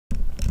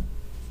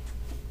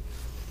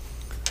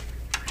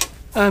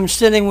I'm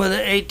sitting with an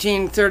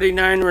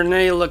 1839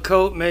 Rene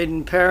Lacote made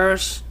in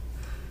Paris.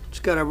 It's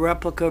got a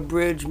replica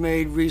bridge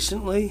made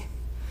recently.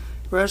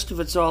 The rest of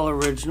it's all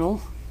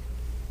original.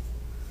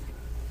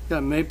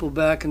 Got maple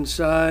back and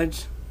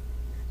sides.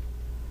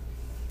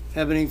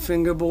 Ebony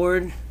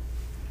fingerboard.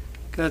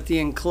 Got the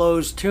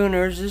enclosed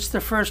tuners. This is the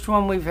first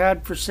one we've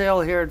had for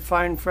sale here at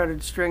Fine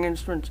Fretted String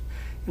Instruments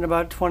in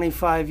about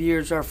 25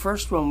 years. Our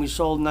first one we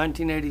sold in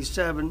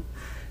 1987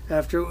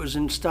 after it was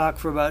in stock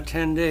for about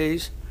 10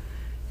 days.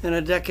 And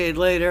a decade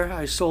later,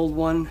 I sold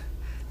one.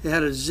 It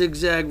had a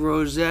zigzag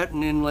rosette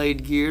and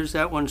inlaid gears.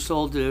 That one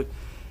sold to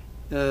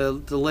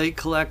the late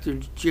collector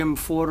Jim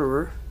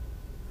Forterer.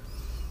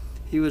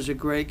 He was a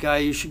great guy.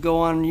 You should go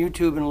on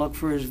YouTube and look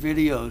for his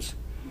videos.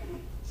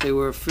 They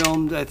were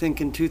filmed, I think,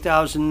 in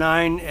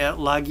 2009 at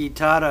La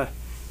Guitarra,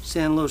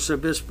 San Luis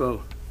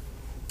Obispo.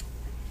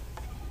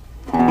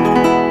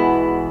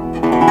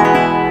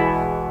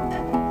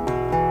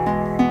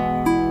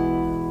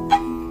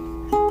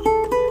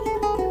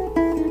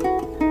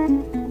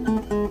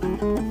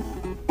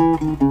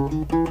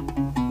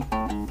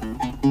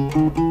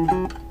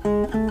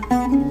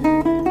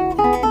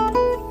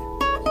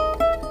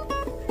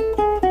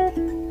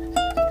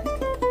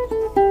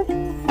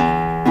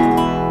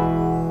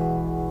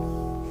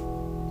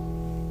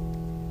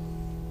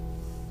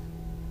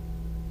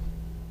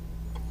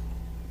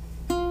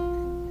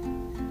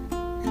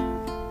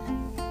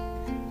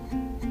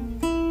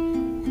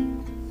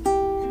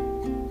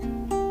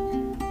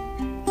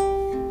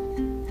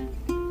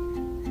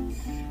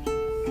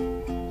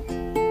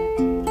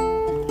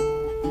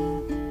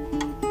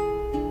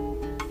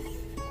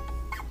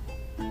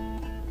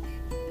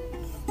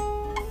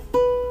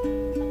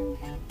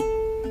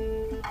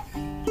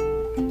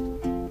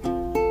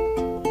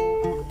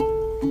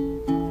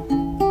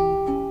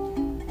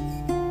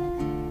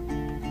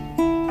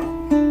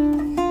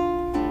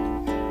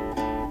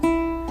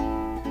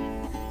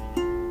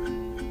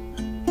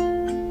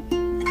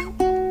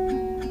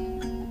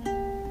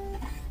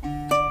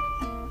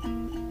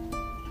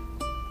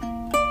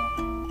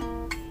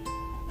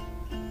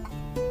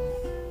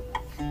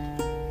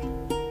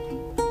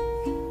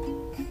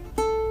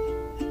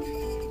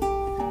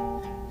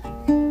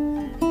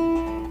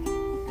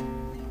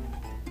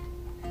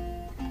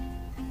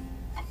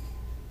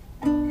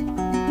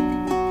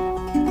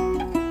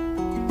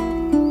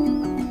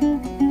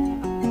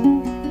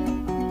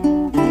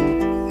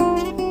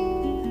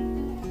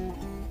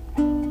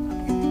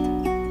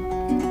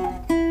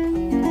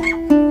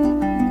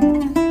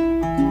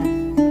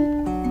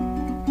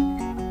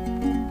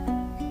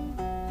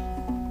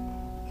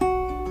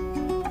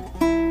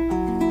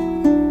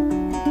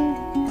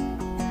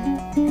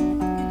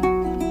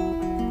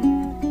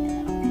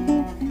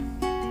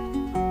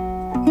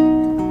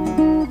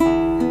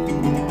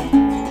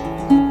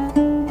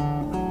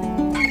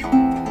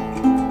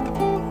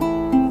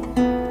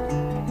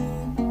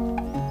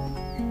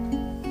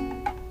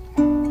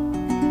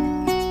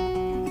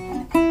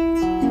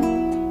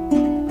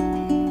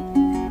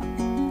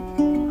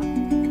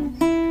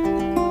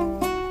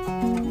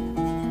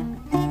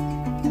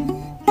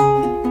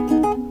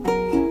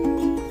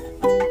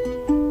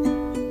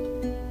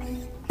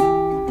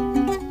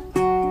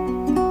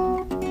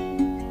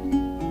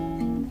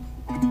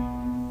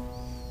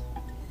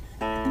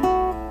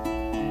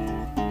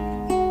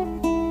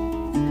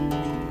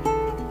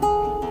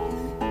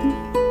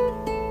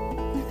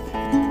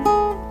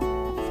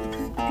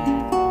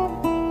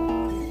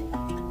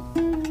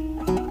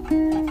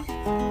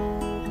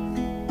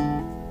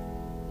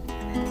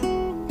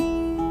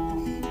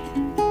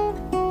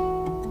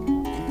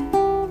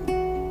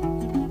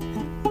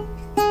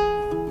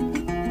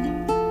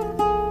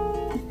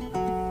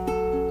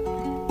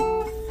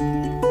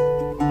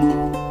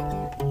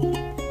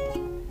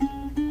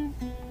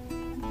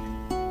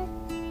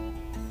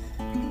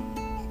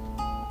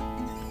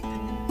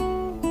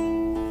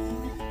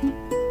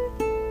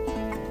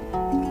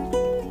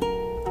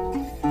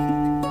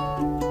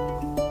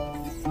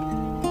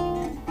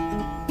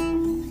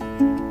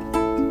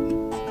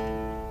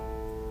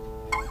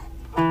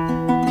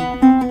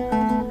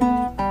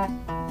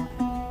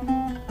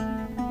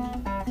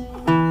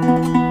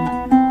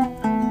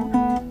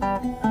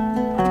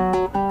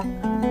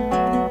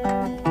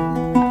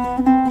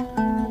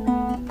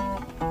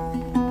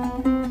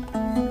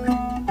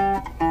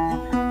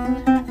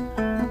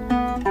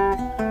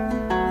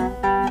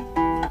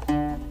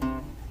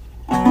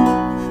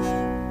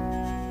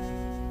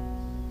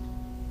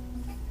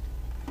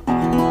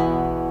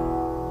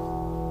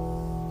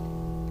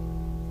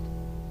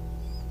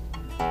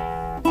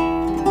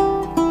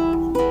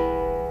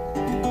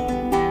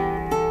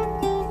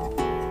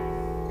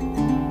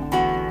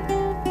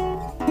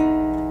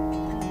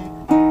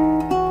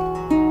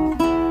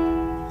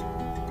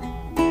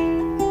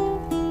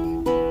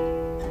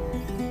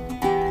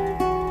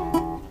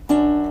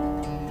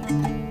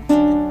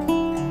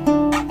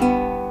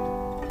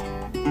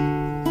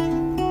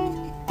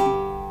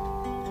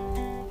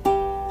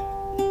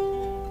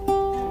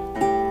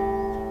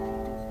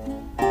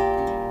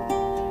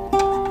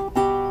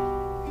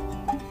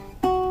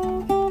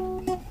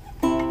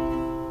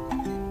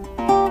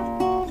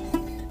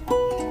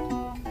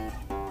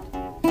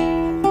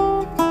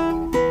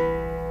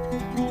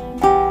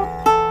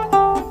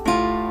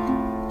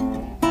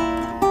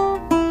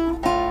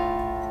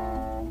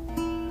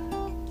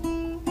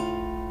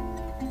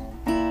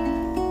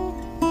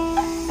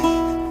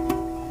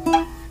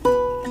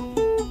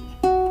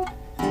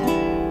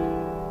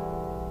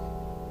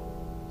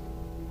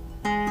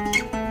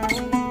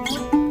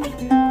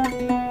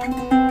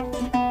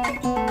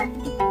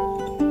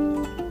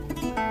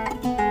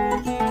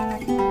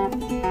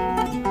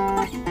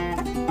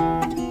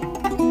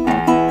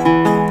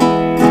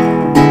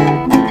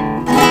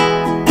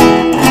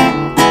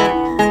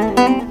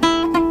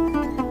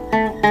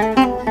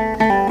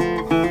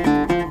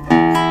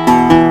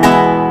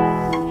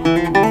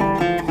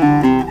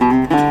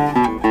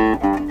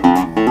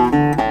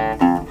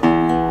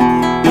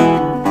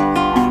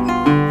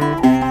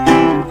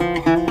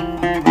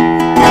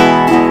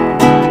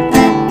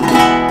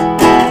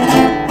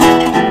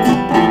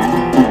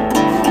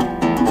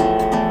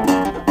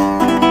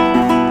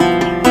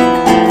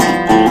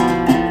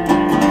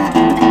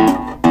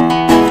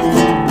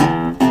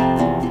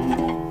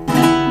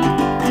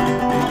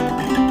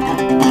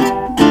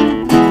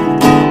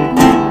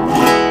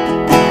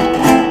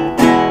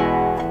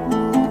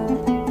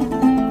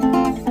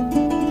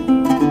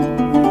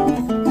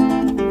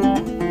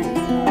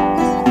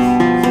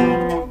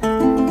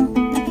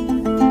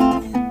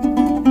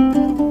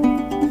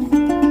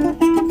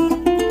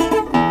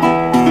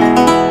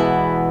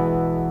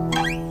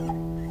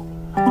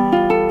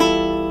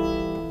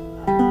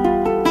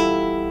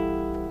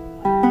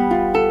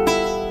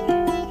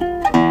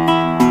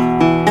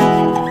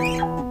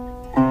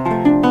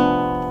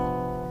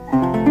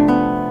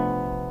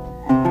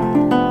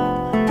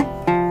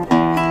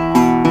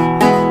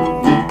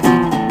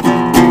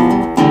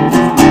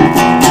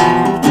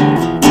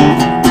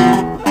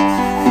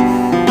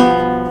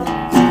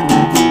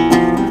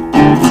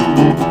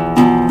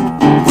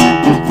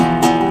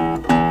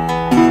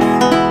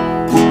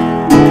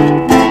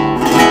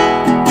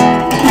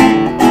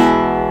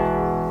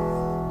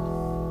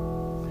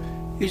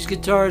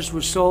 guitars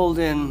were sold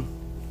in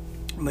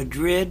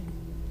Madrid,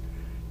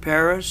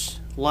 Paris,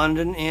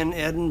 London, and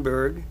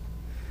Edinburgh.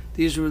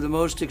 These were the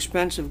most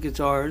expensive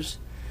guitars.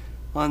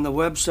 On the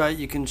website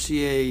you can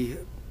see a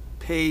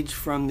page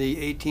from the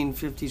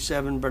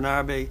 1857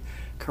 Bernabé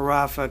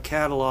Carafa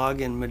catalog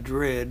in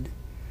Madrid,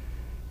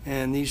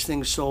 and these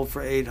things sold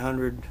for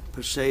 800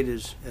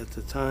 pesetas at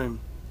the time.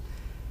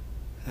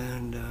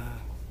 And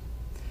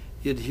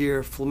you'd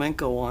hear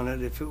flamenco on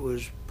it if it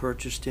was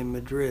purchased in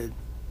Madrid.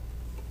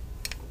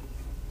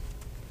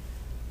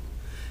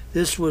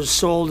 This was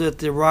sold at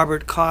the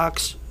Robert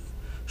Cox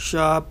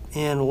shop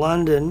in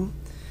London,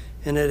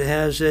 and it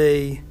has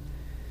a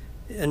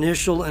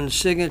initial and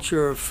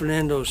signature of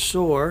Fernando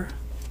Sor.